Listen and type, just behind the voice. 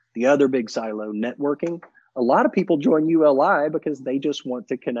The other big silo, networking. A lot of people join ULI because they just want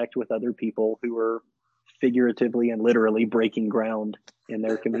to connect with other people who are figuratively and literally breaking ground in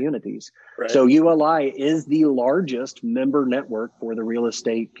their communities. Right. So ULI is the largest member network for the real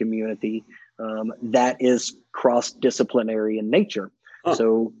estate community that is cross-disciplinary in nature. Huh.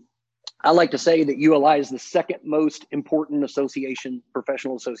 So I like to say that ULI is the second most important association,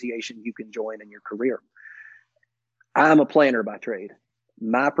 professional association you can join in your career. I'm a planner by trade.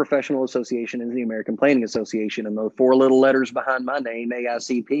 My professional association is the American Planning Association, and the four little letters behind my name,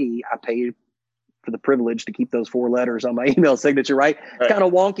 AICP, I paid for the privilege to keep those four letters on my email signature, right? It's kind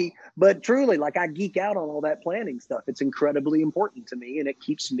of wonky, but truly, like, I geek out on all that planning stuff. It's incredibly important to me, and it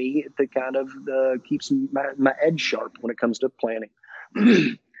keeps me at the kind of keeps my edge sharp when it comes to planning.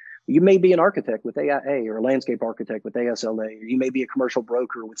 You may be an architect with AIA or a landscape architect with ASLA, or you may be a commercial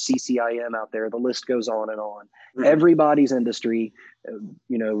broker with CCIM out there. The list goes on and on. Mm-hmm. Everybody's industry,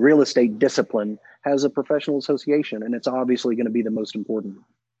 real estate discipline has a professional association, and it's obviously going to be the most important.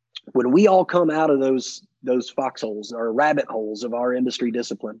 When we all come out of those foxholes or rabbit holes of our industry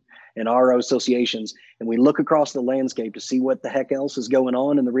discipline and our associations, and we look across the landscape to see what the heck else is going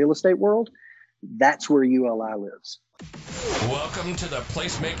on in the real estate world, that's where ULI lives. Welcome to the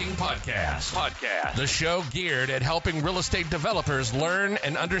Placemaking Podcast, the show geared at helping real estate developers learn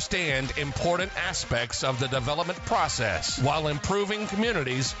and understand important aspects of the development process while improving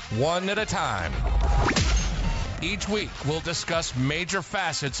communities one at a time. Each week, we'll discuss major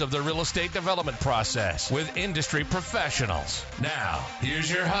facets of the real estate development process with industry professionals. Now,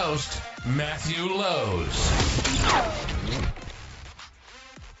 here's your host, Matthew Lowe's.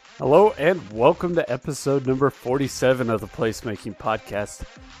 Hello and welcome to episode number 47 of the Placemaking Podcast.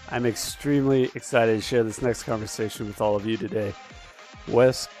 I'm extremely excited to share this next conversation with all of you today.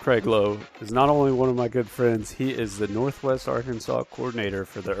 Wes Craiglow is not only one of my good friends, he is the Northwest Arkansas coordinator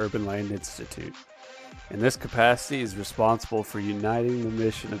for the Urban Land Institute. In this capacity, he is responsible for uniting the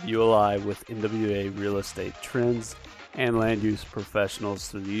mission of ULI with NWA real estate trends and land use professionals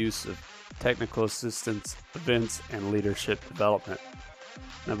through the use of technical assistance, events, and leadership development.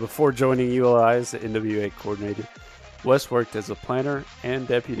 Now, before joining ULI as the NWA coordinator, Wes worked as a planner and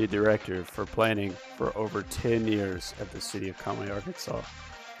deputy director for planning for over 10 years at the city of Conway, Arkansas.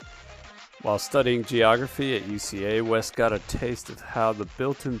 While studying geography at UCA, Wes got a taste of how the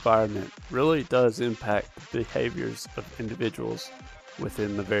built environment really does impact the behaviors of individuals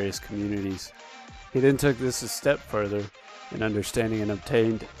within the various communities. He then took this a step further in understanding and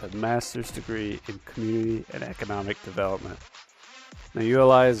obtained a master's degree in community and economic development. Now,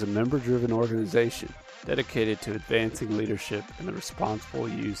 ULI is a member-driven organization dedicated to advancing leadership and the responsible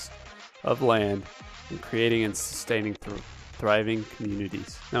use of land and creating and sustaining thriving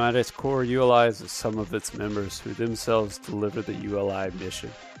communities. Now, at its core, ULI is the sum of its members who themselves deliver the ULI mission,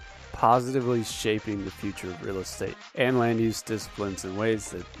 positively shaping the future of real estate and land use disciplines in ways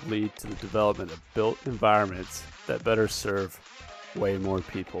that lead to the development of built environments that better serve way more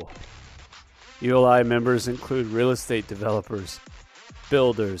people. ULI members include real estate developers,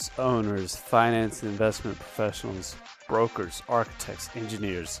 builders, owners, finance and investment professionals, brokers, architects,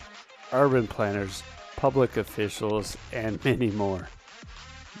 engineers, urban planners, public officials, and many more.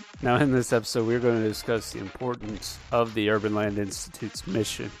 Now, in this episode, we're going to discuss the importance of the Urban Land Institute's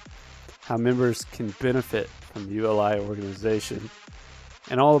mission, how members can benefit from the ULI organization,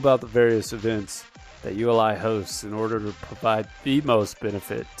 and all about the various events that ULI hosts in order to provide the most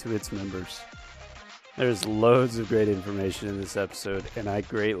benefit to its members. There's loads of great information in this episode, and I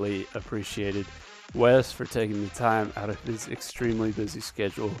greatly appreciated Wes for taking the time out of his extremely busy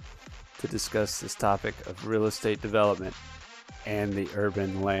schedule to discuss this topic of real estate development and the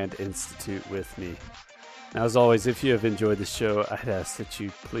Urban Land Institute with me. Now, as always, if you have enjoyed the show, I'd ask that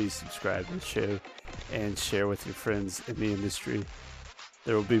you please subscribe to the show and share with your friends in the industry.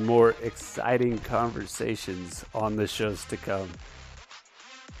 There will be more exciting conversations on the shows to come.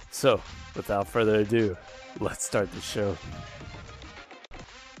 So, without further ado, let's start the show.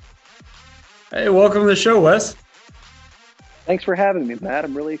 Hey, welcome to the show, Wes. Thanks for having me, Matt.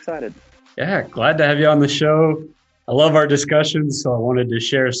 I'm really excited. Yeah, glad to have you on the show. I love our discussions, so I wanted to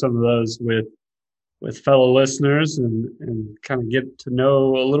share some of those with fellow listeners and kind of get to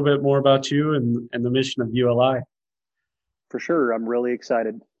know a little bit more about you and the mission of ULI. For sure. I'm really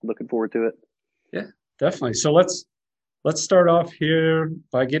excited. Looking forward to it. Yeah, definitely. So let's start off here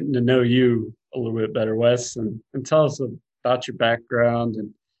by getting to know you a little bit better, Wes, and tell us about your background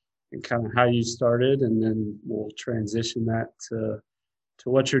and kind of how you started, and then we'll transition that to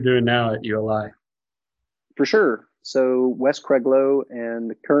what you're doing now at ULI. For sure. So Wes Craiglow,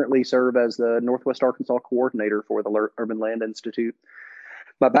 and currently serve as the Northwest Arkansas coordinator for the Urban Land Institute.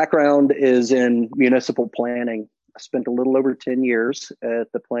 My background is in municipal planning. I spent a little over 10 years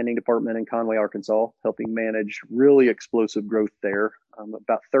at the planning department in Conway, Arkansas, helping manage really explosive growth there.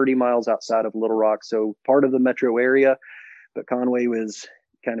 About 30 miles outside of Little Rock, so part of the metro area, but Conway was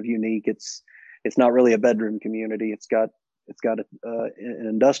kind of unique. It's not really a bedroom community. It's got an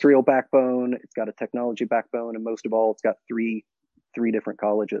industrial backbone. It's got a technology backbone, and most of all, it's got three different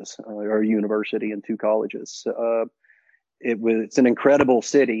colleges, or a university and two colleges. It's an incredible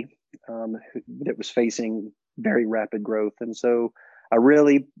city that was facing very rapid growth, and so I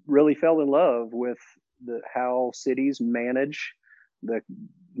really fell in love with how cities manage the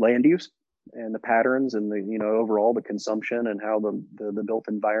land use and the patterns and the overall the consumption and how the built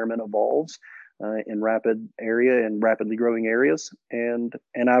environment evolves in rapidly growing areas, and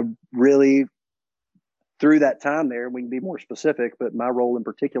I really, through that time there, we can be more specific, but my role in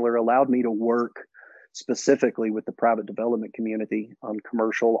particular allowed me to work specifically with the private development community on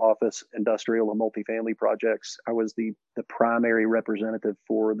commercial, office, industrial, and multifamily projects. I was the primary representative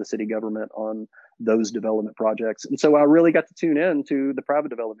for the city government on those development projects. And so I really got to tune in to the private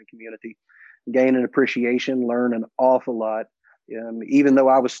development community, gain an appreciation, learn an awful lot. Even though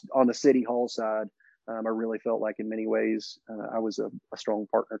I was on the city hall side, I really felt like in many ways I was a strong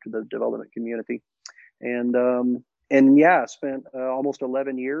partner to the development community. And yeah, I spent almost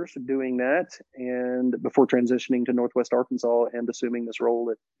 11 years doing that, and before transitioning to Northwest Arkansas and assuming this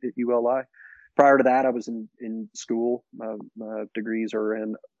role at ULI. Prior to that, I was in school. My degrees are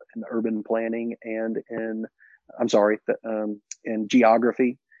in urban planning and in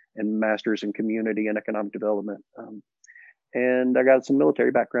geography, and master's in community and economic development. And I got some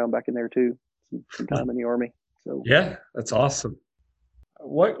military background back in there too, some time in the Army. So yeah, that's awesome.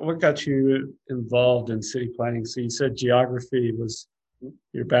 What got you involved in city planning? So you said geography was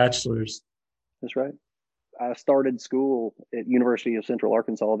your bachelor's. That's right. I started school at University of Central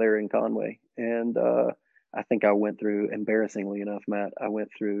Arkansas there in Conway. And I think I went through, embarrassingly enough, Matt, I went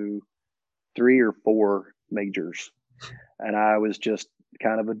through 3 or 4 majors. And I was just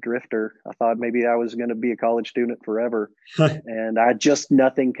kind of a drifter. I thought maybe I was going to be a college student forever. And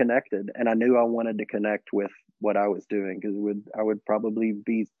nothing connected. And I knew I wanted to connect with what I was doing, because I would probably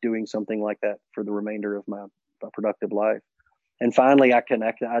be doing something like that for the remainder of my productive life. And finally I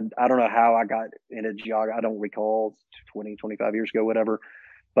connected. I don't know how I got into geography. I don't recall, 20, 25 years ago, whatever,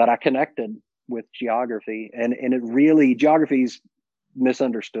 but I connected with geography, and it really, geography's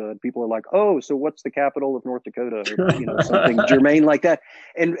misunderstood. People are like, oh, so what's the capital of North Dakota, or something germane like that.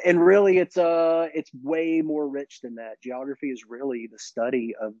 And really it's way more rich than that. Geography is really the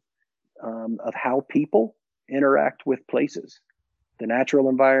study of how people interact with places, the natural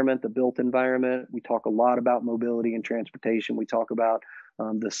environment, the built environment. We talk a lot about mobility and transportation. We talk about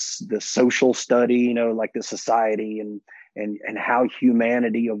the social study, like the society and how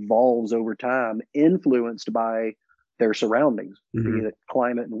humanity evolves over time, influenced by their surroundings, be it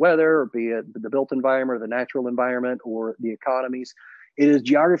climate and weather, or be it the built environment, or the natural environment, or the economies.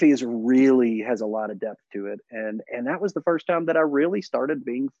 Geography has a lot of depth to it. And that was the first time that I really started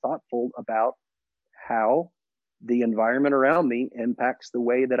being thoughtful about how the environment around me impacts the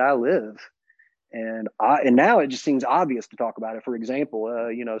way that I live. And now it just seems obvious to talk about it. For example,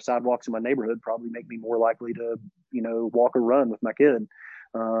 sidewalks in my neighborhood probably make me more likely to, walk or run with my kid.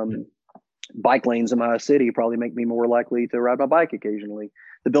 Bike lanes in my city probably make me more likely to ride my bike occasionally.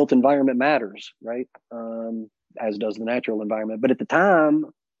 The built environment matters, right? As does the natural environment. But at the time,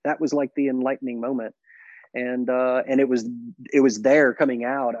 that was like the enlightening moment. And it was there coming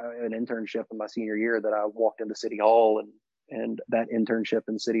out an internship in my senior year that I walked into City Hall, and that internship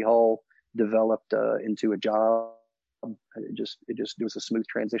in City Hall developed into a job. It was a smooth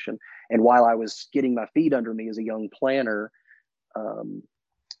transition. And while I was getting my feet under me as a young planner,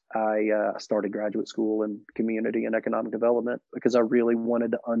 I started graduate school in community and economic development, because I really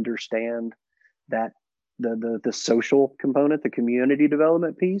wanted to understand that the social component, the community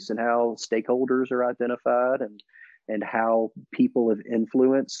development piece, and how stakeholders are identified, and how people of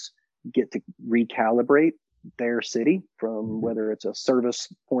influence get to recalibrate their city from whether it's a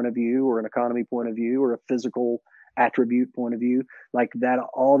service point of view, or an economy point of view, or a physical attribute point of view, like that,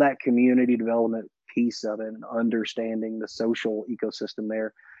 all that community development piece of it, and understanding the social ecosystem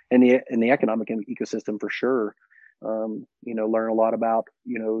there, and the economic ecosystem for sure. Learn a lot about,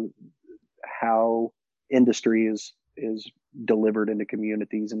 how industry is delivered into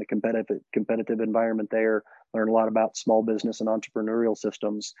communities and the competitive environment there. Learn a lot about small business and entrepreneurial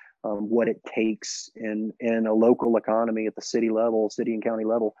systems, what it takes in a local economy at the city and county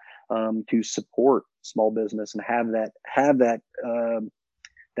level, to support small business and have that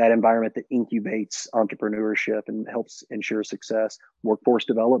that environment that incubates entrepreneurship and helps ensure success. Workforce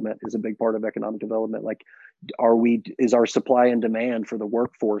development is a big part of economic development. Like, is our supply and demand for the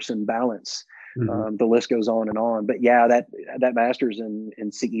workforce in balance? Mm-hmm. The list goes on and on. But yeah, that master's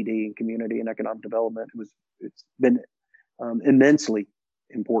in CED, in community and economic development, it's been immensely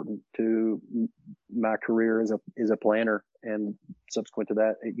important to my career as a planner, and subsequent to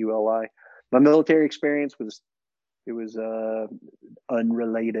that at ULI. My military experience was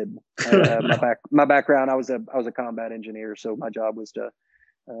unrelated. My background, I was a combat engineer, so my job was to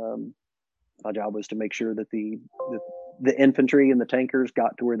make sure that the infantry and the tankers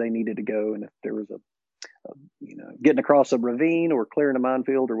got to where they needed to go, and if there was getting across a ravine or clearing a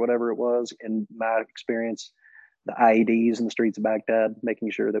minefield or whatever it was, in my experience, the IEDs in the streets of Baghdad, making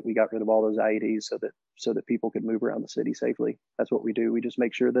sure that we got rid of all those IEDs so that people could move around the city safely. That's what we do. We just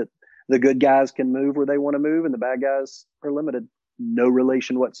make sure that the good guys can move where they want to move and the bad guys are limited. No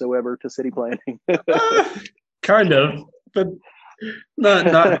relation whatsoever to city planning. Kind of, but not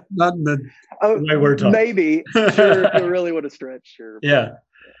in the way we're talking. Maybe. Sure, if you really want to stretch, sure. Yeah.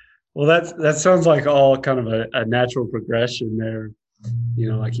 Well, that sounds like all kind of a natural progression there.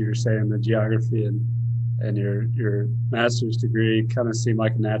 Like you were saying, the geography and your master's degree kind of seemed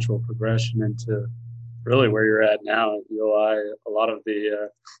like a natural progression into really where you're at now at ULI. A lot of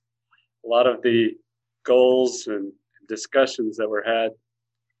the goals and discussions that were had,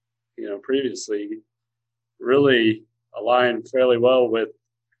 previously, really align fairly well with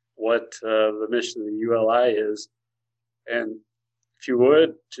what the mission of the ULI is. And if you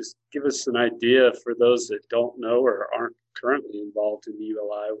would, just give us an idea for those that don't know or aren't currently involved in the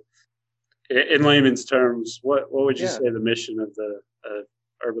ULI. In layman's terms, what would you say the mission of the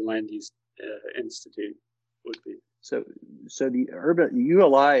Urban Land Use Institute would be? So the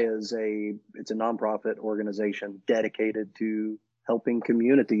ULI is a nonprofit organization dedicated to helping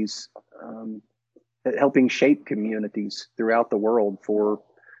communities, helping shape communities throughout the world for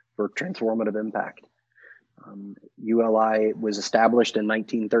transformative impact. ULI was established in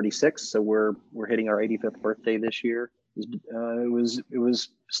 1936, so we're hitting our 85th birthday this year. It was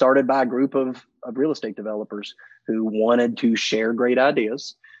started by a group of real estate developers who wanted to share great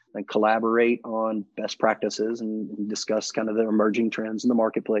ideas and collaborate on best practices and discuss kind of the emerging trends in the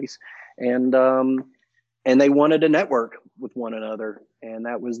marketplace. And they wanted to network with one another. And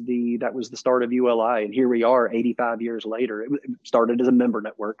that was the start of ULI. And here we are 85 years later. It started as a member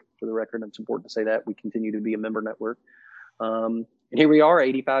network, for the record. It's important to say that we continue to be a member network. And here we are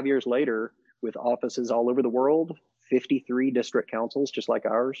 85 years later with offices all over the world, 53 district councils, just like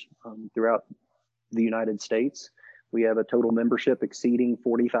ours, throughout the United States. We have a total membership exceeding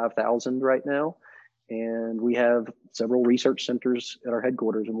 45,000 right now. And we have several research centers at our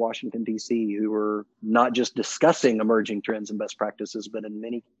headquarters in Washington, D.C., who are not just discussing emerging trends and best practices, but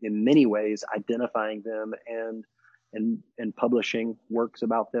in many ways identifying them and publishing works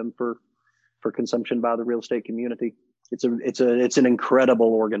about them for consumption by the real estate community. It's an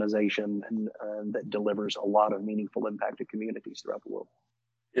incredible organization and that delivers a lot of meaningful impact to communities throughout the world.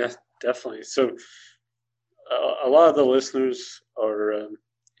 Yeah, definitely. So a lot of the listeners are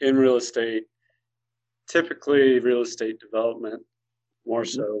in real estate, typically real estate development more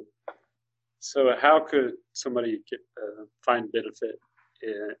so. So how could somebody find benefit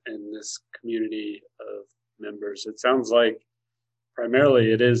in this community of members? It sounds like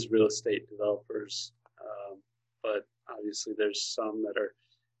primarily it is real estate developers, but obviously there's some that are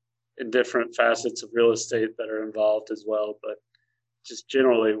in different facets of real estate that are involved as well. But just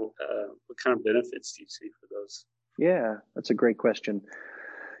generally, what kind of benefits do you see for those? Yeah, that's a great question.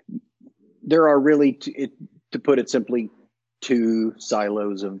 There are really, to put it simply, two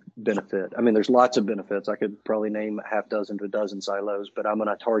silos of benefit. I mean, there's lots of benefits. I could probably name a half dozen to a dozen silos, but I'm going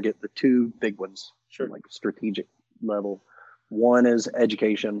to target the two big ones, like strategic level. One is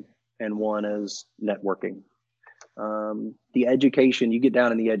education and one is networking. The education, you get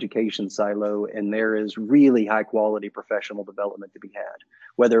down in the education silo and there is really high quality professional development to be had,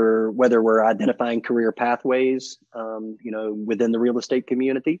 whether we're identifying career pathways, within the real estate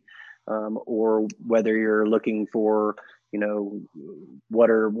community, or whether you're looking for, what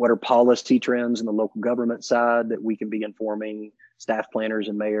are policy trends in the local government side that we can be informing staff planners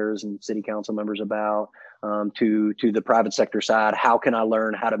and mayors and city council members about, to the private sector side. How can I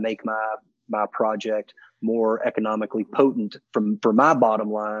learn how to make my project more economically potent for my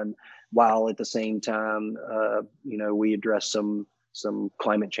bottom line, while at the same time, we address some some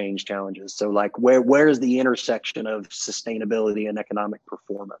climate change challenges. So like where is the intersection of sustainability and economic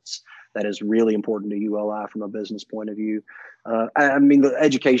performance that is really important to ULI from a business point of view? I mean, the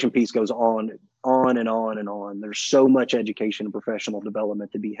education piece goes on and on and on. There's so much education and professional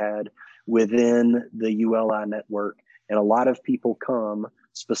development to be had within the ULI network. And a lot of people come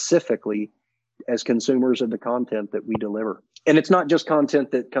specifically as consumers of the content that we deliver. And it's not just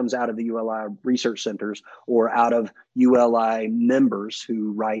content that comes out of the ULI research centers or out of ULI members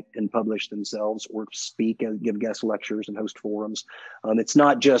who write and publish themselves or speak and give guest lectures and host forums. It's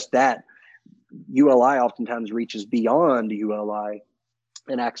not just that. ULI oftentimes reaches beyond ULI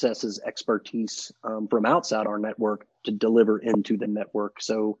and accesses expertise from outside our network to deliver into the network.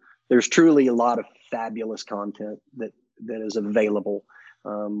 So there's truly a lot of fabulous content that is available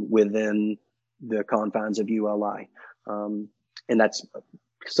within the confines of ULI. And that's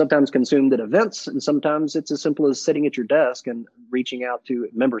sometimes consumed at events, and sometimes it's as simple as sitting at your desk and reaching out to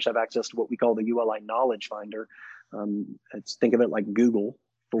members. Have access to what we call the ULI Knowledge Finder. Think of it like Google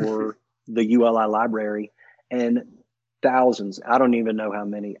for the ULI library, and thousands, I don't even know how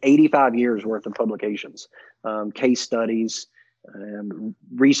many, 85 years worth of publications, case studies,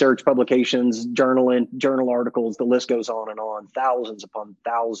 research publications, journal articles, the list goes on and on, thousands upon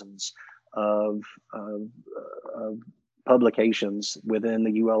thousands of publications within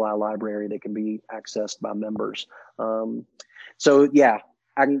the ULI library that can be accessed by members. So yeah,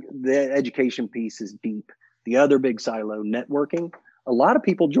 the education piece is deep. The other big silo, networking. A lot of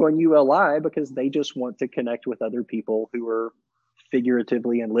people join ULI because they just want to connect with other people who are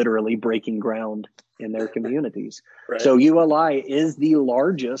figuratively and literally breaking ground in their communities. Right. So ULI is the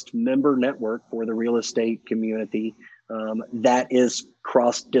largest member network for the real estate community that is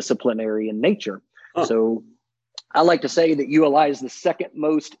cross-disciplinary in nature. Huh. So I like to say that ULI is the second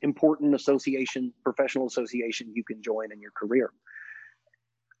most important professional association you can join in your career.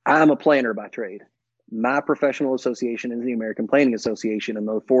 I'm a planner by trade. My professional association is the American Planning Association, and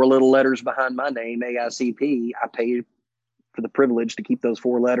the four little letters behind my name, AICP, I paid for the privilege to keep those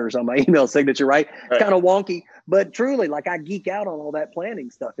four letters on my email signature, right? It's kind of wonky, but truly, like, I geek out on all that planning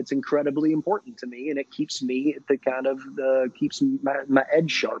stuff. It's incredibly important to me, and it keeps me at keeps my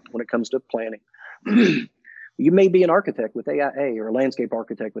edge sharp when it comes to planning. You may be an architect with AIA or a landscape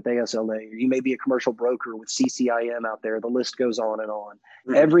architect with ASLA, or you may be a commercial broker with CCIM out there. The list goes on and on.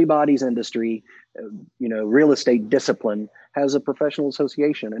 Mm-hmm. Everybody's industry, real estate discipline has a professional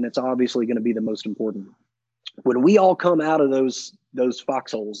association, and it's obviously going to be the most important. When we all come out of those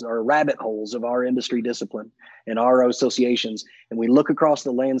foxholes or rabbit holes of our industry discipline and our associations, and we look across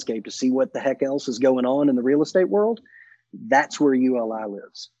the landscape to see what the heck else is going on in the real estate world, that's where ULI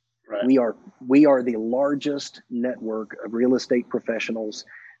lives. Right. We are the largest network of real estate professionals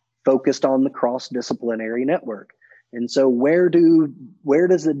focused on the cross-disciplinary network. And so where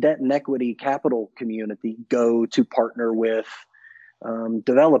does the debt and equity capital community go to partner with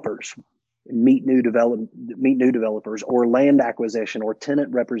developers, meet new developers, or land acquisition, or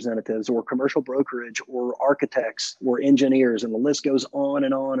tenant representatives, or commercial brokerage, or architects, or engineers, and the list goes on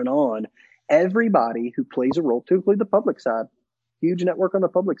and on and on. Everybody who plays a role, to include the public side. Huge network on the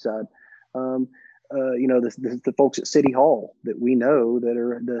public side. The folks at City Hall that we know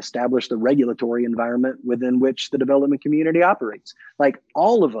that establish the regulatory environment within which the development community operates. Like,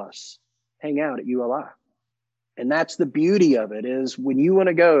 all of us hang out at ULI. And that's the beauty of it, is when you want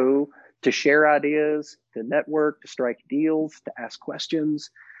to go to share ideas, to network, to strike deals, to ask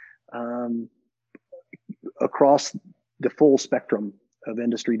questions across the full spectrum of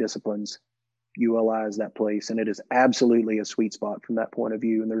industry disciplines, ULI is that place, and it is absolutely a sweet spot from that point of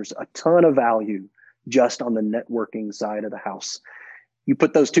view. And there's a ton of value just on the networking side of the house. You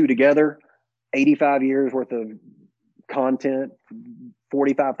put those two together, 85 years worth of content,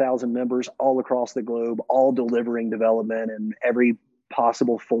 45,000 members all across the globe, all delivering development in every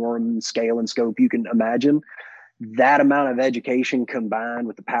possible form, scale, and scope you can imagine. That amount of education combined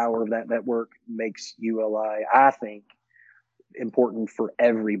with the power of that network makes ULI, I think, important for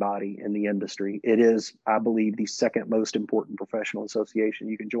everybody in the industry. It is, I believe, the second most important professional association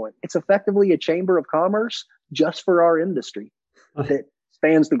you can join. It's effectively a chamber of commerce just for our industry that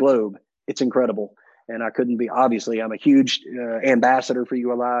spans the globe. It's incredible. And obviously, I'm a huge ambassador for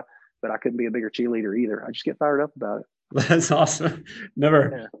ULI, but I couldn't be a bigger cheerleader either. I just get fired up about it. That's awesome.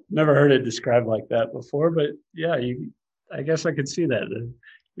 Never heard it described like that before, but yeah, I guess I could see that.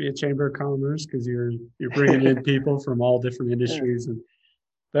 Be a chamber of commerce, because you're bringing in people from all different industries, and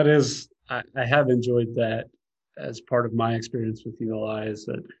that is, I have enjoyed that as part of my experience with ULI. Is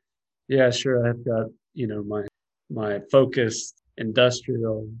that, yeah, sure, I've got my focused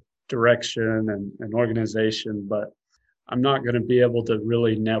industrial direction and organization, but I'm not going to be able to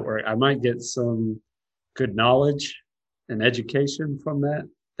really network. I might get some good knowledge and education from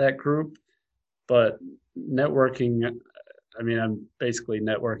that group, but networking, I mean, I'm basically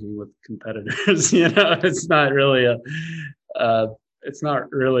networking with competitors. It's not really it's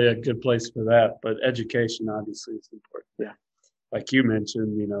not really a good place for that. But education obviously is important. Yeah, like you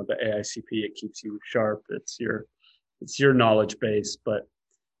mentioned, the AICP, it keeps you sharp. It's your knowledge base, but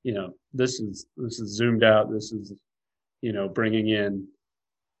this is zoomed out. This is bringing in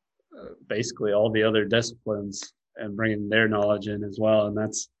basically all the other disciplines and bringing their knowledge in as well, and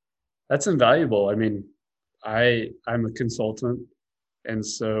that's invaluable. I mean, I'm a consultant, and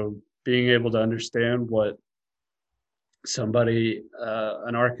so being able to understand what somebody,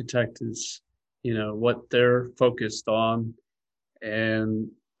 an architect is, what they're focused on, and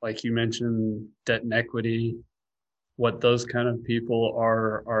like you mentioned, debt and equity, what those kind of people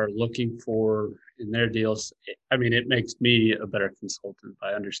are looking for in their deals. I mean, it makes me a better consultant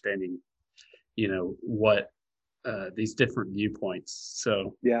by understanding, what these different viewpoints.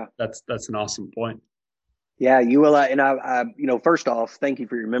 So yeah, that's an awesome point. yeah. ULI, and I, first off, thank you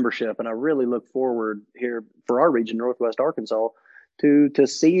for your membership, and I really look forward here for our region, Northwest Arkansas, to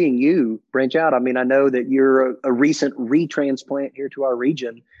seeing you branch out. I mean, I know that you're a recent retransplant here to our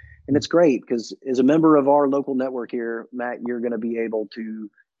region, and it's great because as a member of our local network here, Matt, you're going to be able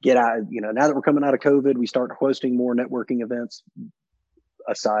to get out. Now that we're coming out of COVID, we start hosting more networking events.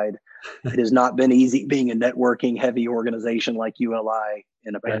 Aside, it has not been easy being a networking heavy organization like ULI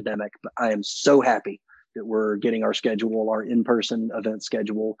in a pandemic, but I am so happy that we're getting our in-person event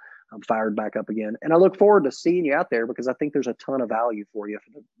schedule fired back up again. And I look forward to seeing you out there because I think there's a ton of value for you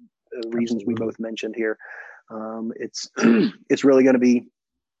for the reasons we both mentioned here. It's really going to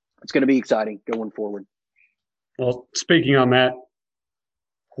be exciting going forward. Well, speaking on that,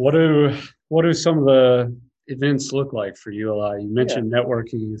 what do some of the events look like for ULI? You mentioned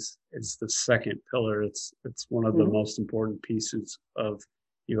networking is the second pillar. It's one of the most important pieces of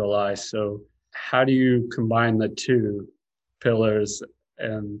ULI. So how do you combine the two pillars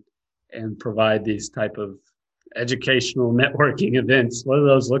and provide these type of educational networking events? What do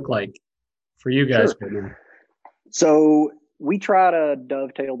those look like for you guys right now? So we try to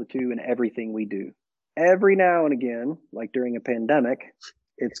dovetail the two in everything we do. Every now and again, like during a pandemic,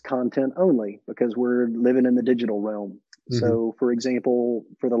 it's content only because we're living in the digital realm. Mm-hmm. So, for example,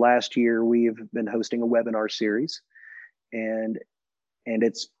 for the last year, we've been hosting a webinar series, and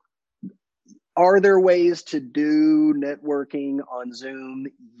it's, are there ways to do networking on Zoom?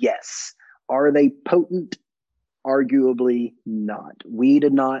 Yes. Are they potent? Arguably not. We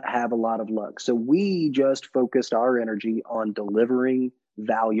did not have a lot of luck. So we just focused our energy on delivering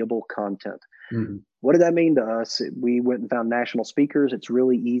valuable content. Mm-hmm. What did that mean to us? We went and found national speakers. It's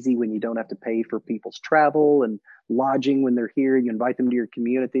really easy when you don't have to pay for people's travel and lodging when they're here. You invite them to your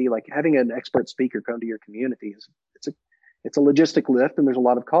community. Like having an expert speaker come to your community it's a logistic lift, and there's a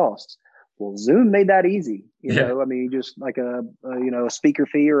lot of costs. Well, Zoom made that easy. You know, I mean, just like a speaker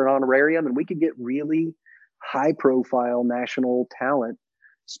fee or an honorarium, and we could get really high profile national talent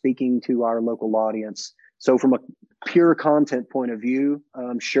speaking to our local audience. So from a pure content point of view,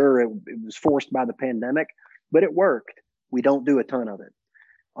 sure, it was forced by the pandemic, but it worked. We don't do a ton of it.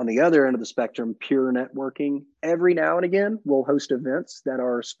 On the other end of the spectrum, pure networking, every now and again, we'll host events that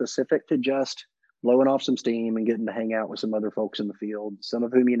are specific to just blowing off some steam and getting to hang out with some other folks in the field, some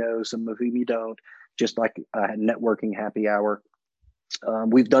of whom you know, some of whom you don't, just like a networking happy hour.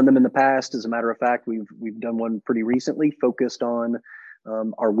 We've done them in the past. As a matter of fact, we've done one pretty recently focused on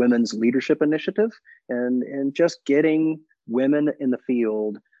our women's leadership initiative and just getting women in the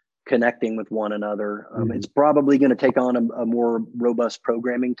field connecting with one another. It's probably going to take on a more robust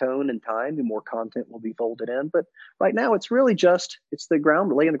programming tone and time, and more content will be folded in. But right now, it's really just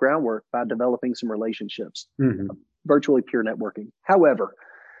laying the groundwork by developing some relationships, virtually pure networking. However,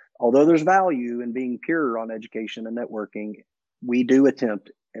 although there's value in being pure on education and networking, we do attempt,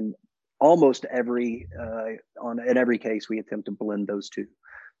 and almost in every case, we attempt to blend those two.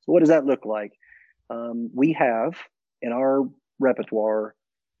 So what does that look like? We have in our repertoire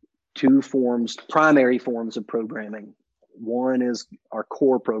two primary forms of programming. One is our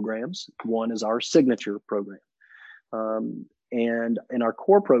core programs. One is our signature program. And in our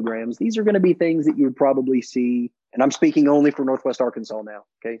core programs, these are going to be things that you would probably see, and I'm speaking only for Northwest Arkansas now.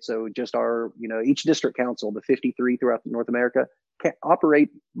 Okay. So just each district council, the 53 throughout North America, can operate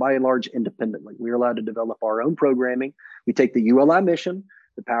by and large independently. We're allowed to develop our own programming. We take the ULI mission,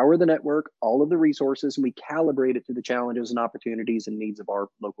 the power of the network, all of the resources, and we calibrate it to the challenges and opportunities and needs of our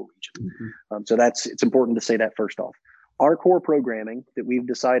local region. So it's important to say that first off. Our core programming that we've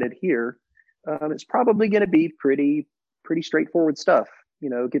decided here, it's probably going to be pretty pretty straightforward stuff.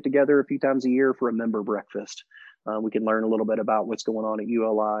 Get together a few times a year for a member breakfast. We can learn a little bit about what's going on at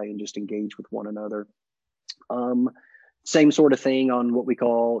ULI and just engage with one another. Same sort of thing on what we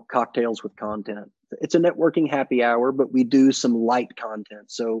call cocktails with content. It's a networking happy hour, but we do some light content.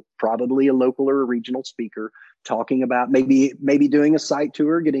 So probably a local or a regional speaker talking about maybe doing a site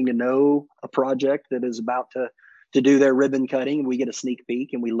tour, getting to know a project that is about to do their ribbon cutting. We get a sneak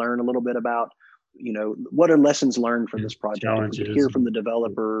peek and we learn a little bit about, what are lessons learned from this project? If we could hear from the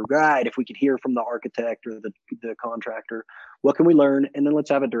developer, right? If we could hear from the architect or the contractor, what can we learn? And then let's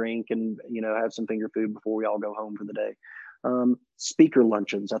have a drink and, have some finger food before we all go home for the day. Speaker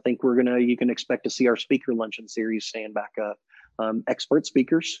luncheons. I think you can expect to see our speaker luncheon series stand back up. Expert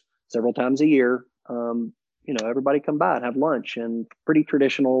speakers several times a year. Everybody come by and have lunch, and pretty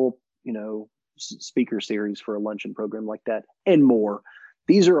traditional, speaker series for a luncheon program like that and more.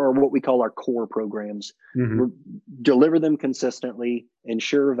 These are what we call our core programs. Mm-hmm. Deliver them consistently,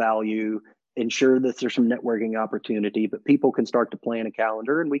 ensure value, ensure that there's some networking opportunity, but people can start to plan a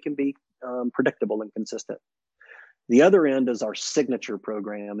calendar and we can be predictable and consistent. The other end is our signature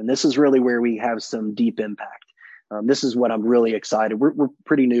program. And this is really where we have some deep impact. This is what I'm really excited. We're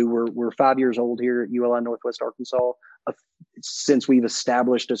pretty new. We're 5 years old here at ULI Northwest Arkansas. Since we've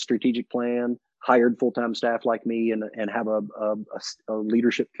established a strategic plan, hired full-time staff like me, and have a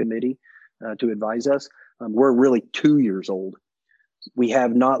leadership committee to advise us, we're really 2 years old. We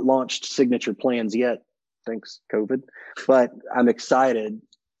have not launched signature plans yet, thanks COVID, but I'm excited.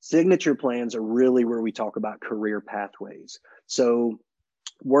 Signature plans are really where we talk about career pathways. So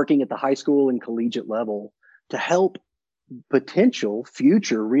working at the high school and collegiate level to help potential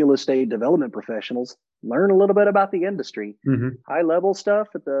future real estate development professionals learn a little bit about the industry. Mm-hmm. High level stuff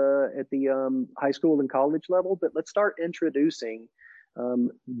at the high school and college level, but let's start introducing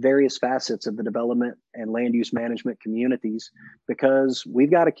various facets of the development and land use management communities, because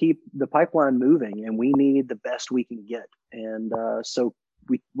we've got to keep the pipeline moving and we need the best we can get. And so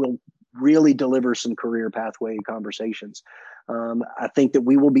we will really deliver some career pathway conversations. I think that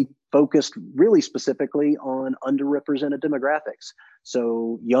we will be focused really specifically on underrepresented demographics.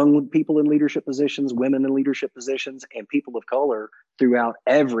 So young people in leadership positions, women in leadership positions, and people of color throughout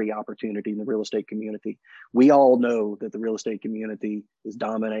every opportunity in the real estate community. We all know that the real estate community is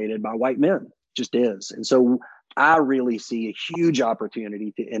dominated by white men, just is. And so I really see a huge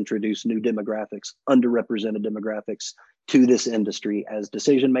opportunity to introduce new demographics, underrepresented demographics, to this industry as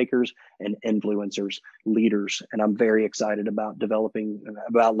decision makers and influencers, leaders. And I'm very excited about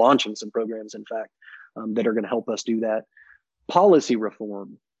launching some programs, in fact, that are going to help us do that. Policy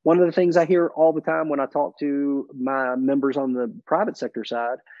reform. One of the things I hear all the time when I talk to my members on the private sector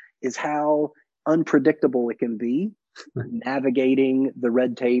side is how unpredictable it can be navigating the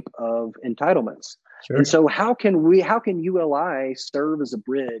red tape of entitlements. Sure. And so how can ULI serve as a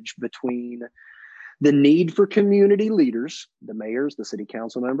bridge between the need for community leaders, the mayors, the city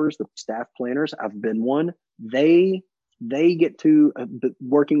council members, the staff planners? I've been one. They get to,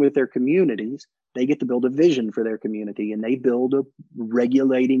 working with their communities, they get to build a vision for their community, and they build a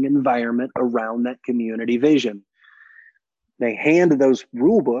regulating environment around that community vision. They hand those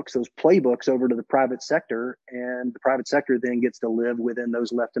rule books, those playbooks over to the private sector, and the private sector then gets to live within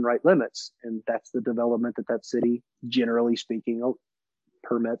those left and right limits. And that's the development that city, generally speaking,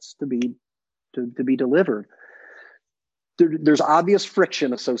 permits to be delivered. There's obvious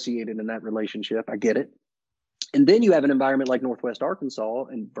friction associated in that relationship. I get it. And then you have an environment like Northwest Arkansas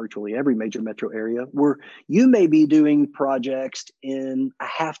and virtually every major metro area where you may be doing projects in a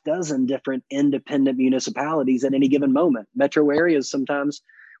half dozen different independent municipalities at any given moment. Metro areas sometimes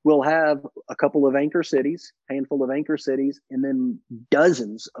will have a couple of anchor cities, handful of anchor cities, and then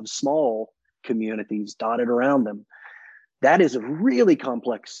dozens of small communities dotted around them. That is a really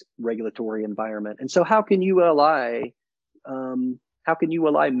complex regulatory environment. And so how can ULI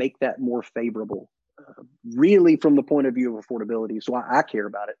make that more favorable? Really from the point of view of affordability. So I care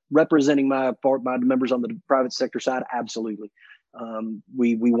about it. Representing my members on the private sector side, absolutely.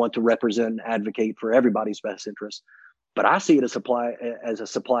 We want to represent and advocate for everybody's best interest. But I see it as a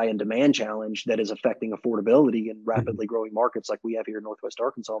supply and demand challenge that is affecting affordability in rapidly growing markets like we have here in Northwest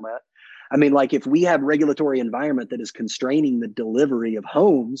Arkansas, Matt. I mean, like if we have regulatory environment that is constraining the delivery of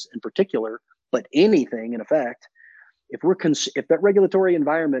homes in particular, but anything in effect, if that regulatory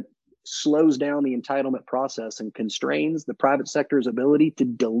environment slows down the entitlement process and constrains the private sector's ability to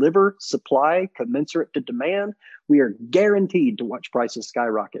deliver supply commensurate to demand, we are guaranteed to watch prices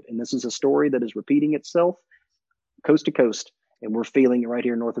skyrocket. And this is a story that is repeating itself coast to coast, and we're feeling it right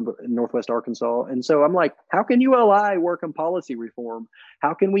here in Northwest Arkansas. And so I'm like, how can ULI work on policy reform?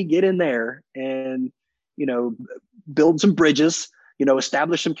 How can we get in there and build some bridges,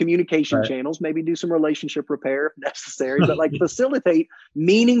 establish some communication Right. channels, maybe do some relationship repair if necessary, but like facilitate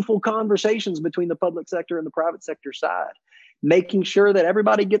meaningful conversations between the public sector and the private sector side, making sure that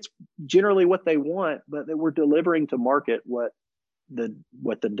everybody gets generally what they want, but that we're delivering to market what the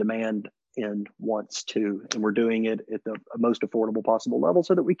demand end wants to, and we're doing it at the most affordable possible level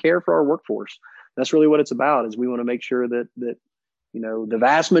so that we care for our workforce. That's really what it's about, is we want to make sure that the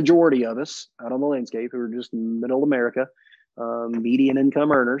vast majority of us out on the landscape who are just middle America, median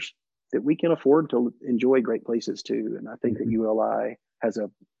income earners, that we can afford to enjoy great places too. And I think that ULI has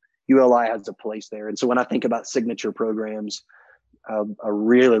a place there. And so when I think about signature programs, I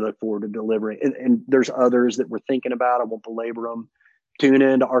really look forward to delivering. And there's others that we're thinking about. I won't belabor them. Tune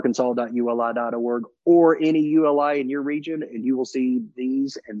in to arkansas.uli.org or any ULI in your region, and you will see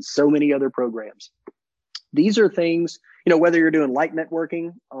these and so many other programs. These are things, whether you're doing light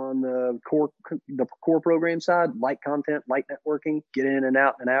networking on the core program side, light content, light networking, get in and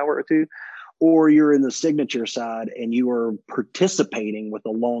out in an hour or two, or you're in the signature side and you are participating with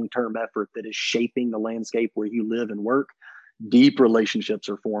a long-term effort that is shaping the landscape where you live and work. Deep relationships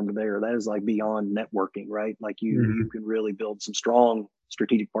are formed there. That is like beyond networking, right? Like you can really build some strong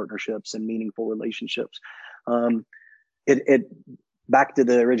strategic partnerships and meaningful relationships. Back to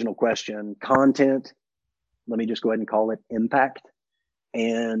the original question, content, let me just go ahead and call it impact,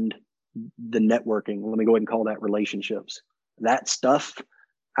 and the networking, let me go ahead and call that relationships. That stuff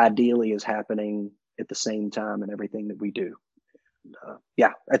ideally is happening at the same time in everything that we do.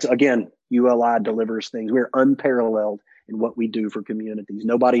 That's, again, ULI delivers things. We're unparalleled in what we do for communities.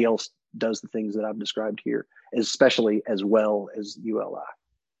 Nobody else does the things that I've described here, especially as well as ULI.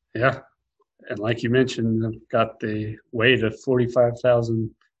 Yeah. And like you mentioned, I've got the weight of 45,000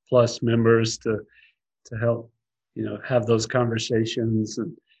 plus members to help, have those conversations.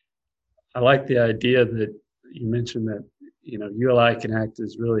 And I like the idea that you mentioned that, ULI can act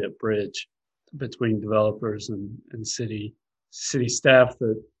as really a bridge between developers and city staff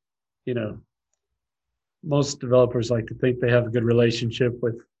that, most developers like to think they have a good relationship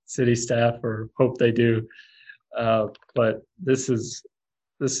with city staff, or hope they do. But this is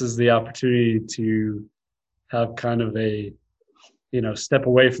the opportunity to have kind of a, step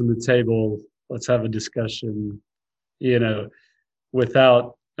away from the table. Let's have a discussion,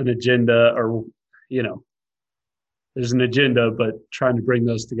 without an agenda, or, there's an agenda, but trying to bring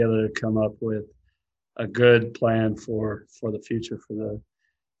those together to come up with a good plan for the future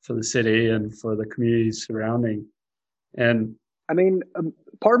for the city and for the communities surrounding. And I mean,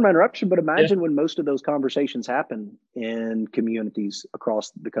 pardon my interruption, but imagine when most of those conversations happen in communities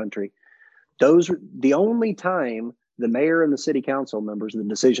across the country. The only time the mayor and the city council members,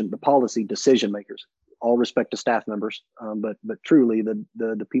 the policy decision makers, all respect to staff members, but truly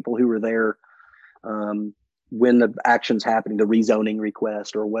the people who are there when the action's happening, the rezoning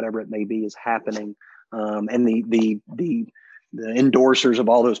request or whatever it may be is happening, and the endorsers of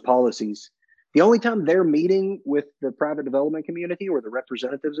all those policies, the only time they're meeting with the private development community or the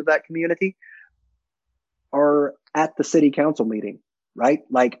representatives of that community are at the city council meeting, right?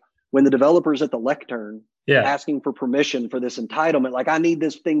 Like when the developer's at the lectern asking for permission for this entitlement, like I need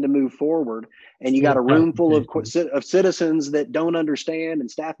this thing to move forward. And you got a room full of citizens that don't understand,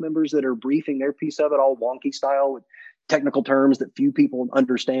 and staff members that are briefing their piece of it all wonky style with technical terms that few people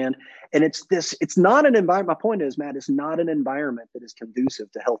understand. And it's not an environment. My point is, Matt, it's not an environment that is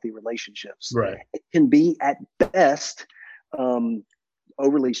conducive to healthy relationships. Right. It can be at best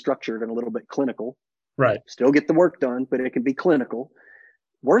overly structured and a little bit clinical. Right. Still get the work done, but it can be clinical.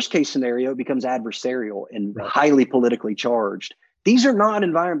 Worst case scenario, it becomes adversarial and highly politically charged. These are not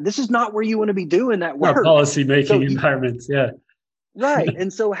environment. This is not where you want to be doing that work. Policy making environments. Yeah. Right.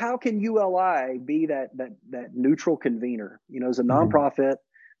 And so how can ULI be that neutral convener? As a nonprofit,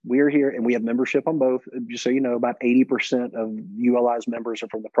 we're here and we have membership on both. Just so you know, about 80% of ULI's members are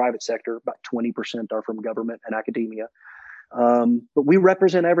from the private sector. About 20% are from government and academia. But we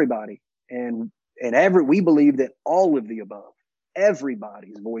represent everybody. And we believe that all of the above,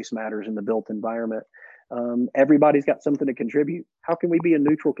 everybody's voice matters in the built environment. Everybody's got something to contribute. How can we be a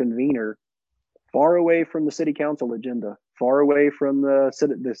neutral convener far away from the city council agenda, far away from the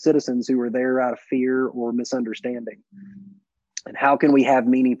citizens who are there out of fear or misunderstanding? And how can we have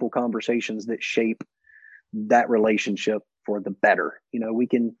meaningful conversations that shape that relationship for the better?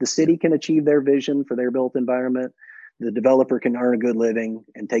 The city can achieve their vision for their built environment. The developer can earn a good living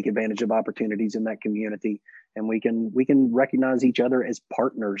and take advantage of opportunities in that community. And we can recognize each other as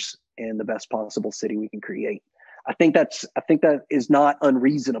partners in the best possible city we can create. I think that is not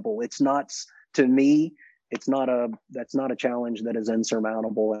unreasonable. It's not, to me, that's not a challenge that is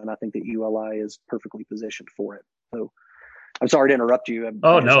insurmountable. And I think that ULI is perfectly positioned for it. So I'm sorry to interrupt you.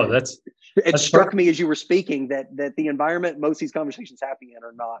 It struck me as you were speaking that the environment most of these conversations happen in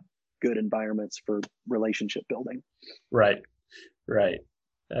are not good environments for relationship building. Right.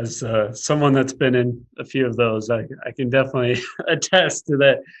 As someone that's been in a few of those, I can definitely attest to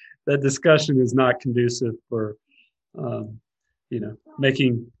that. That discussion is not conducive for,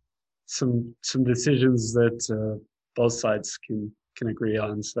 making some decisions that both sides can agree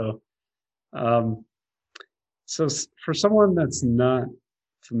on. So, so for someone that's not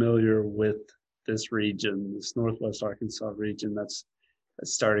familiar with this region, this Northwest Arkansas region, that's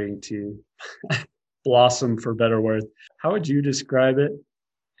starting to blossom, for better word, how would you describe it?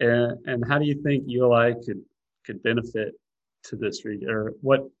 And how do you think ULI could benefit to this region, or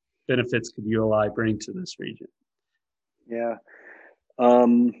what benefits could ULI bring to this region? Yeah.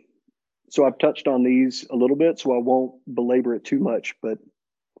 So I've touched on these a little bit, so I won't belabor it too much, but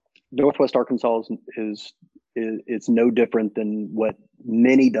Northwest Arkansas is it's no different than what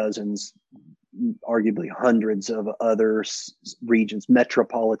many dozens, arguably hundreds of other regions,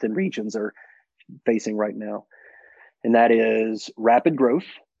 metropolitan regions, are facing right now. And that is rapid growth,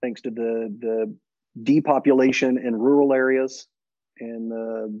 thanks to the depopulation in rural areas and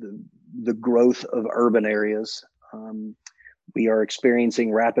the growth of urban areas. We are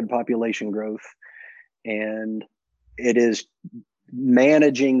experiencing rapid population growth, and it is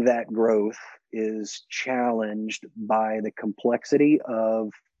managing that growth is challenged by the complexity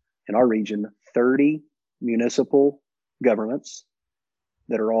of, in our region, 30 municipal governments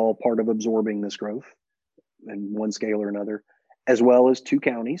that are all part of absorbing this growth in one scale or another, as well as two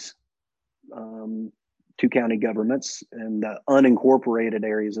county governments and the unincorporated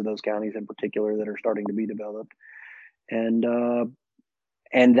areas of those counties in particular that are starting to be developed. And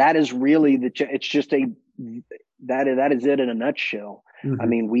that is really it's just that is it in a nutshell. Mm-hmm. I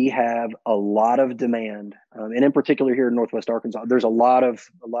mean, we have a lot of demand, and in particular here in Northwest Arkansas, there's a lot of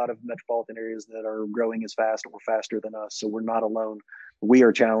metropolitan areas that are growing as fast or faster than us. So we're not alone. We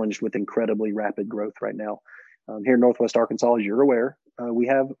are challenged with incredibly rapid growth right now. Here in Northwest Arkansas, as you're aware, we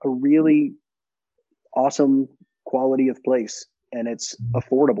have a really awesome quality of place, and it's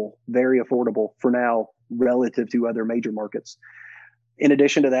affordable, very affordable for now relative to other major markets. In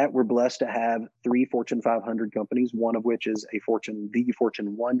addition to that, we're blessed to have 3 Fortune 500 companies, one of which is the Fortune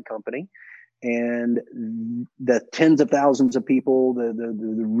 1 company. And the tens of thousands of people, the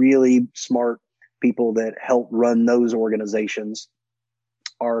really smart people that help run those organizations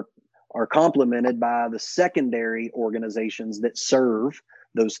are complemented by the secondary organizations that serve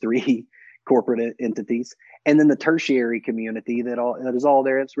those 3 corporate entities, and then the tertiary community that is all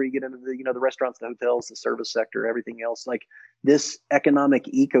there. That's where you get into the restaurants, the hotels, the service sector, everything else. Like, this economic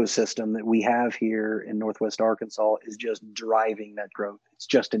ecosystem that we have here in Northwest Arkansas is just driving that growth. It's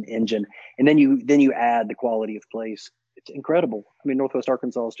just an engine. And then you add the quality of place. It's incredible. I mean, Northwest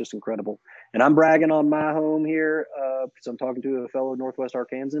Arkansas is just incredible. And I'm bragging on my home here because I'm talking to a fellow Northwest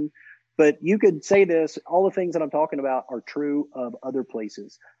Arkansan. But you could say this, all the things that I'm talking about are true of other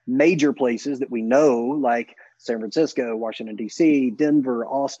places, major places that we know, like San Francisco, Washington, D.C., Denver,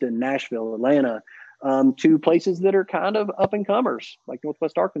 Austin, Nashville, Atlanta, to places that are kind of up and comers, like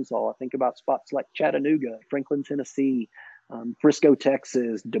Northwest Arkansas. I think about spots like Chattanooga, Franklin, Tennessee, Frisco,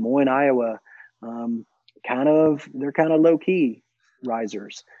 Texas, Des Moines, Iowa. They're kind of low key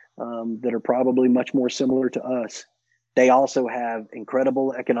risers that are probably much more similar to us. They also have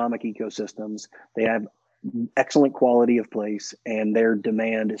incredible economic ecosystems. They have excellent quality of place, and their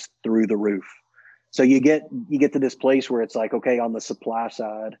demand is through the roof. So you get to this place where it's like, okay, on the supply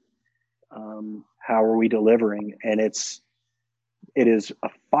side, how are we delivering? And it is a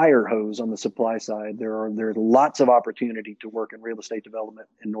fire hose on the supply side. There's lots of opportunity to work in real estate development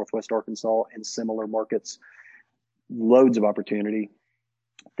in Northwest Arkansas and similar markets. Loads of opportunity.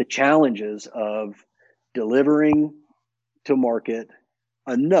 The challenges of delivering to market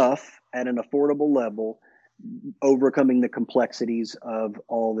enough at an affordable level, overcoming the complexities of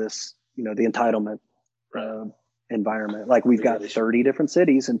all this, the entitlement environment. Like, we've got 30 different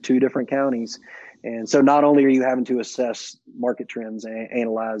cities and 2 different counties. And so not only are you having to assess market trends and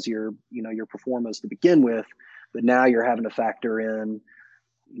analyze your performance to begin with, but now you're having to factor in,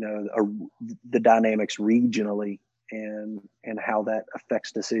 the dynamics regionally and how that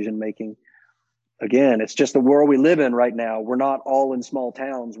affects decision making. Again, it's just the world we live in right now. We're not all in small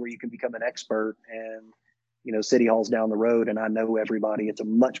towns where you can become an expert and, City Hall's down the road and I know everybody. It's a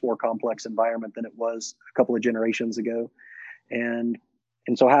much more complex environment than it was a couple of generations ago. And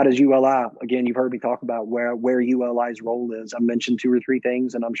so how does ULI, again, you've heard me talk about where ULI's role is. I mentioned 2 or 3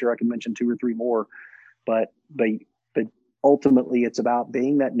 things, and I'm sure I can mention 2 or 3 more. but ultimately it's about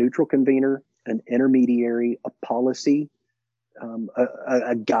being that neutral convener, an intermediary, a policy,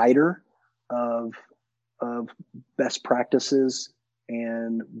 a guider of best practices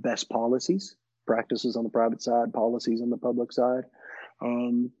and best policies, practices on the private side, policies on the public side,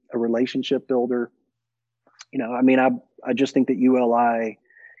 a relationship builder. I just think that ULI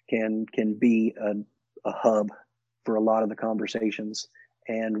can be a hub for a lot of the conversations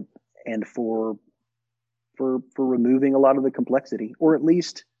and for removing a lot of the complexity, or at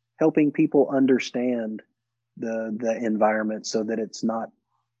least helping people understand the environment so that it's not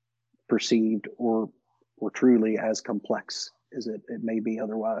perceived or truly as complex as it may be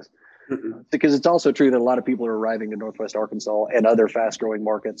otherwise. Mm-hmm. Because it's also true that a lot of people are arriving to Northwest Arkansas and other fast growing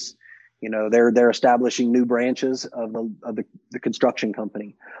markets. They're establishing new branches of the construction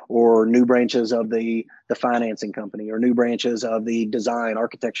company, or new branches of the financing company, or new branches of the design,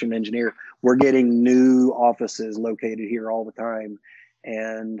 architecture, and engineer. We're getting new offices located here all the time,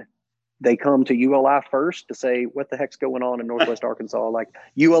 and they come to ULI first to say, what the heck's going on in Northwest Arkansas? Like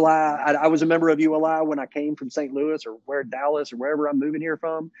ULI, I was a member of ULI when I came from St. Louis or Dallas or wherever I'm moving here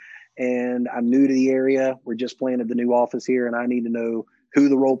from. And I'm new to the area. We're just planted the new office here, and I need to know who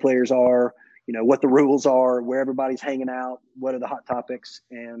the role players are, what the rules are, where everybody's hanging out, what are the hot topics.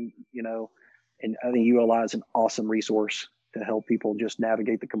 And I think ULI is an awesome resource to help people just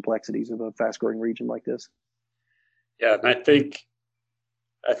navigate the complexities of a fast growing region like this. Yeah. And I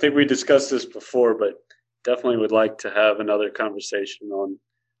think we discussed this before, but definitely would like to have another conversation on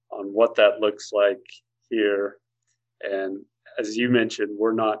what that looks like here. And as you mentioned,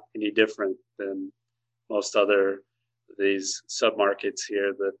 we're not any different than most other these submarkets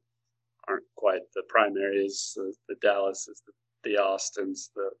here that aren't quite the prime areas, the Dallases, the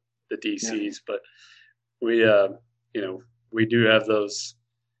Austins, the DCs, but we we do have those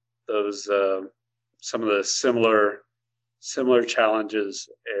some of the similar challenges,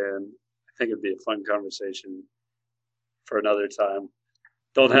 and I think it'd be a fun conversation for another time.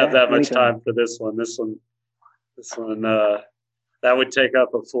 Don't have that much time for this one. This one that would take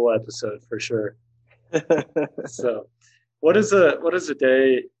up a full episode for sure. So what is a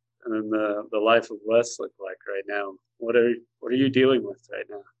day in the life of Wes look like right now? What are you dealing with right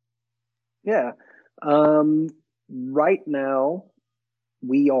now? Yeah. Right now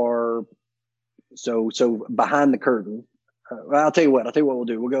we are so behind the curtain. I'll tell you what we'll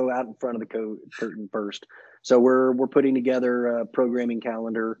do. We'll go out in front of the curtain first. So we're putting together a programming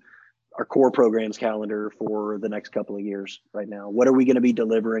calendar, our core programs calendar for the next couple of years right now. What are we going to be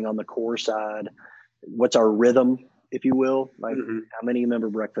delivering on the core side? What's our rhythm, if you will? Like how many member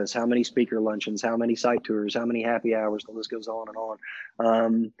breakfasts, how many speaker luncheons, how many site tours, how many happy hours, the list goes on and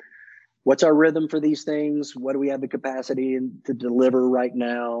on. What's our rhythm for these things? What do we have the capacity to deliver right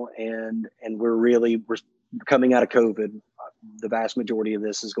now? And we're coming out of COVID. The vast majority of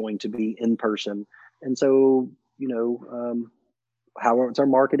this is going to be in person. And so, what's our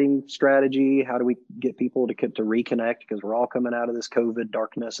marketing strategy? How do we get people to reconnect? Because we're all coming out of this COVID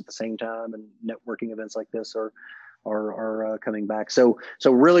darkness at the same time, and networking events like this are coming back. So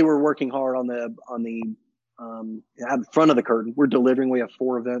really, we're working hard on the front of the curtain. We're delivering. We have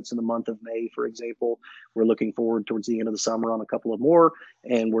 4 events in the month of May, for example. We're looking forward towards the end of the summer on a couple of more,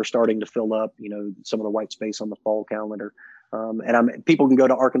 and we're starting to fill up, some of the white space on the fall calendar. People can go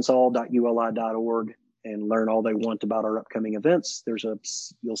to arkansas.uli.org and learn all they want about our upcoming events.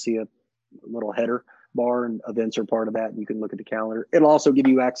 You'll see a little header bar, and events are part of that. And you can look at the calendar. It'll also give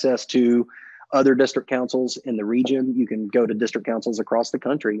you access to other district councils in the region. You can go to district councils across the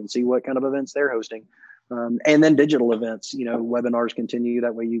country and see what kind of events they're hosting. And then digital events, webinars continue.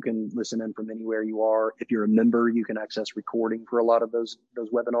 That way you can listen in from anywhere you are. If you're a member, you can access recording for a lot of those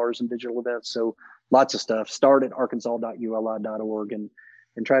webinars and digital events. So lots of stuff. Start at arkansas.uli.org and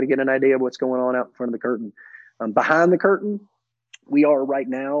try to get an idea of what's going on out in front of the curtain. Behind the curtain, we are right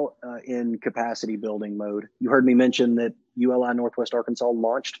now in capacity building mode. You heard me mention that ULI Northwest Arkansas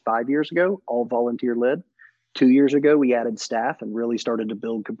launched 5 years ago, all volunteer led. 2 years ago, we added staff and really started to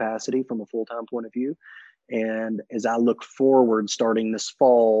build capacity from a full-time point of view. And as I look forward, starting this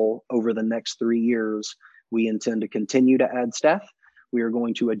fall, over the next 3 years, we intend to continue to add staff. We are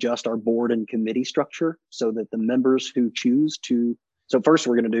going to adjust our board and committee structure so that the members who choose to, so first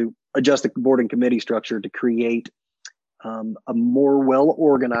we're going to adjust the board and committee structure to create a more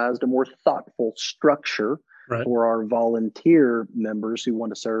well-organized, a more thoughtful structure for our volunteer members who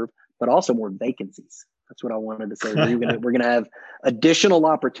want to serve, but also more vacancies. That's what I wanted to say. We're going to have additional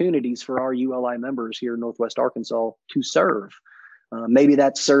opportunities for our ULI members here in Northwest Arkansas to serve. Maybe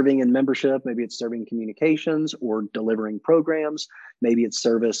that's serving in membership. Maybe it's serving communications or delivering programs. Maybe it's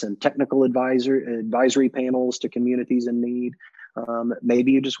service and technical advisory panels to communities in need.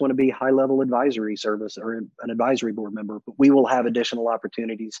 Maybe you just want to be high-level advisory service or an advisory board member. But we will have additional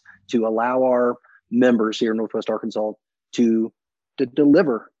opportunities to allow our members here in Northwest Arkansas to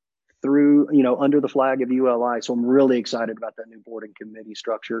deliver through, under the flag of ULI. So I'm really excited about that new board and committee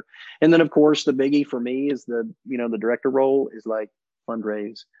structure. And then, of course, the biggie for me is the director role is like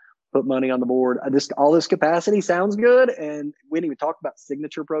fundraise, put money on the board. All this capacity sounds good. And we didn't even talk about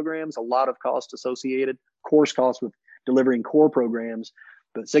signature programs, a lot of cost associated, course costs with delivering core programs,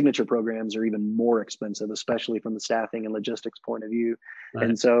 but signature programs are even more expensive, especially from the staffing and logistics point of view. Right.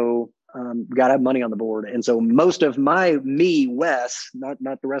 And so we got to have money on the board. And so most of Wes, not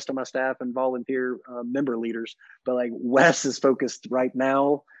the rest of my staff and volunteer member leaders, but like Wes is focused right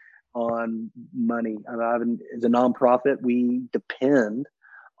now on money. As a nonprofit, we depend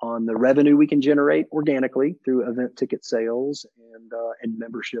on the revenue we can generate organically through event ticket sales and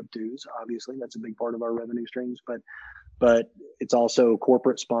membership dues. Obviously, that's a big part of our revenue streams, but it's also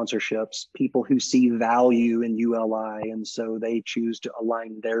corporate sponsorships, people who see value in ULI, and so they choose to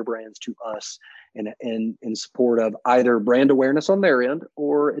align their brands to us in support of either brand awareness on their end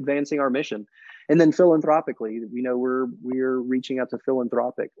or advancing our mission. And then philanthropically, we're reaching out to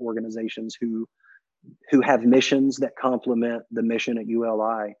philanthropic organizations who have missions that complement the mission at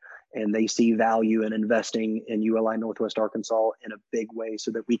ULI, and they see value in investing in ULI Northwest Arkansas in a big way so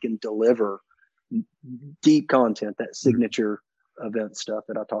that we can deliver deep content, that signature event stuff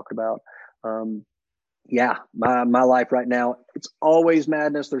that I talked about. My life right now, it's always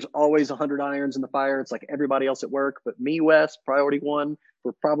madness. There's always 100 irons in the fire. It's like everybody else at work, but me, Wes, priority one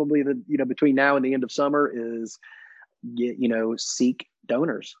for probably between now and the end of summer is seek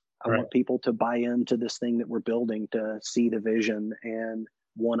donors. I want people to buy into this thing that we're building, to see the vision and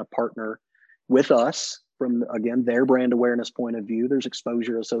want to partner with us from, again, their brand awareness point of view. There's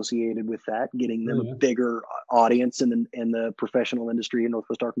exposure associated with that, getting them a bigger audience in the professional industry in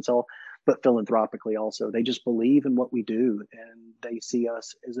Northwest Arkansas, but philanthropically also. They just believe in what we do, and they see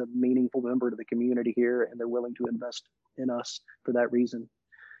us as a meaningful member to the community here, and they're willing to invest in us for that reason.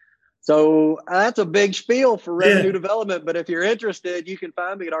 So that's a big spiel for revenue development. But if you're interested, you can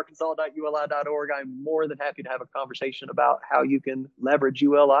find me at arkansas.uli.org. I'm more than happy to have a conversation about how you can leverage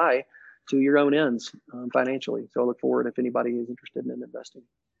ULI to your own ends financially. So I look forward, if anybody is interested in investing.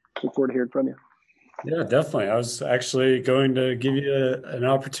 Look forward to hearing from you. Yeah, definitely. I was actually going to give you an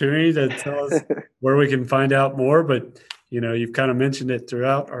opportunity to tell us where we can find out more, but you've kind of mentioned it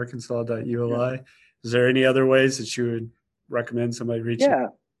throughout, arkansas.uli. Is there any other ways that you would recommend somebody reach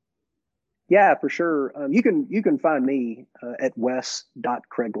out? Yeah, for sure. You can find me at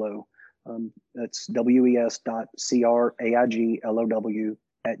wes.craiglow. That's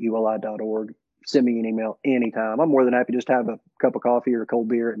wes.craiglow@uli.org. Send me an email anytime. I'm more than happy just to have a cup of coffee or a cold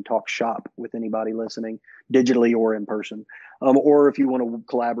beer and talk shop with anybody listening, digitally or in person. Or if you want to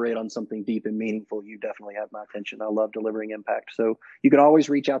collaborate on something deep and meaningful, you definitely have my attention. I love delivering impact. So you can always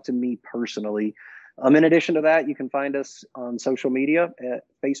reach out to me personally. In addition to that, you can find us on social media at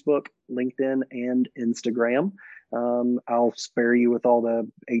Facebook, LinkedIn, and Instagram. I'll spare you with all the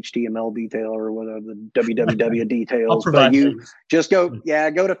HTML detail or whatever the www details, but you just go to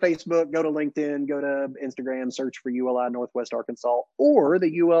Facebook, go to LinkedIn, go to Instagram, search for ULI Northwest Arkansas or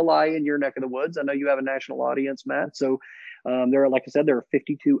the ULI in your neck of the woods. I know you have a national audience, Matt. So there are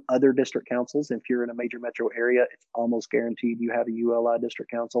 52 other district councils. If you're in a major metro area, it's almost guaranteed you have a ULI district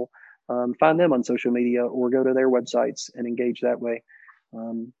council. Find them on social media or go to their websites and engage that way.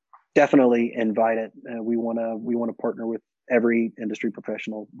 Definitely invite it. We want to partner with every industry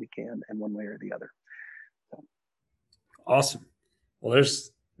professional we can in one way or the other. So. Awesome. Well,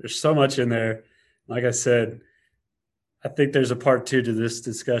 there's so much in there. Like I said, I think there's a part 2 to this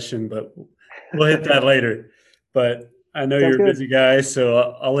discussion, but we'll hit that later. But I know you're a busy guy,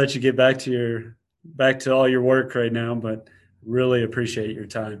 so I'll let you get back to all your work right now, but really appreciate your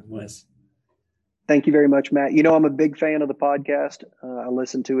time, Wes. Thank you very much, Matt. I'm a big fan of the podcast. I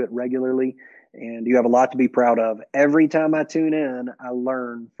listen to it regularly, and you have a lot to be proud of. Every time I tune in, I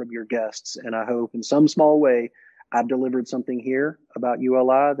learn from your guests, and I hope in some small way I've delivered something here about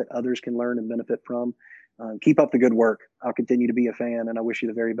ULI that others can learn and benefit from. Keep up the good work. I'll continue to be a fan, and I wish you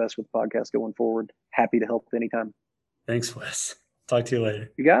the very best with the podcast going forward. Happy to help anytime. Thanks, Wes. Talk to you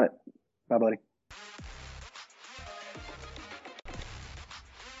later. You got it. Bye, buddy.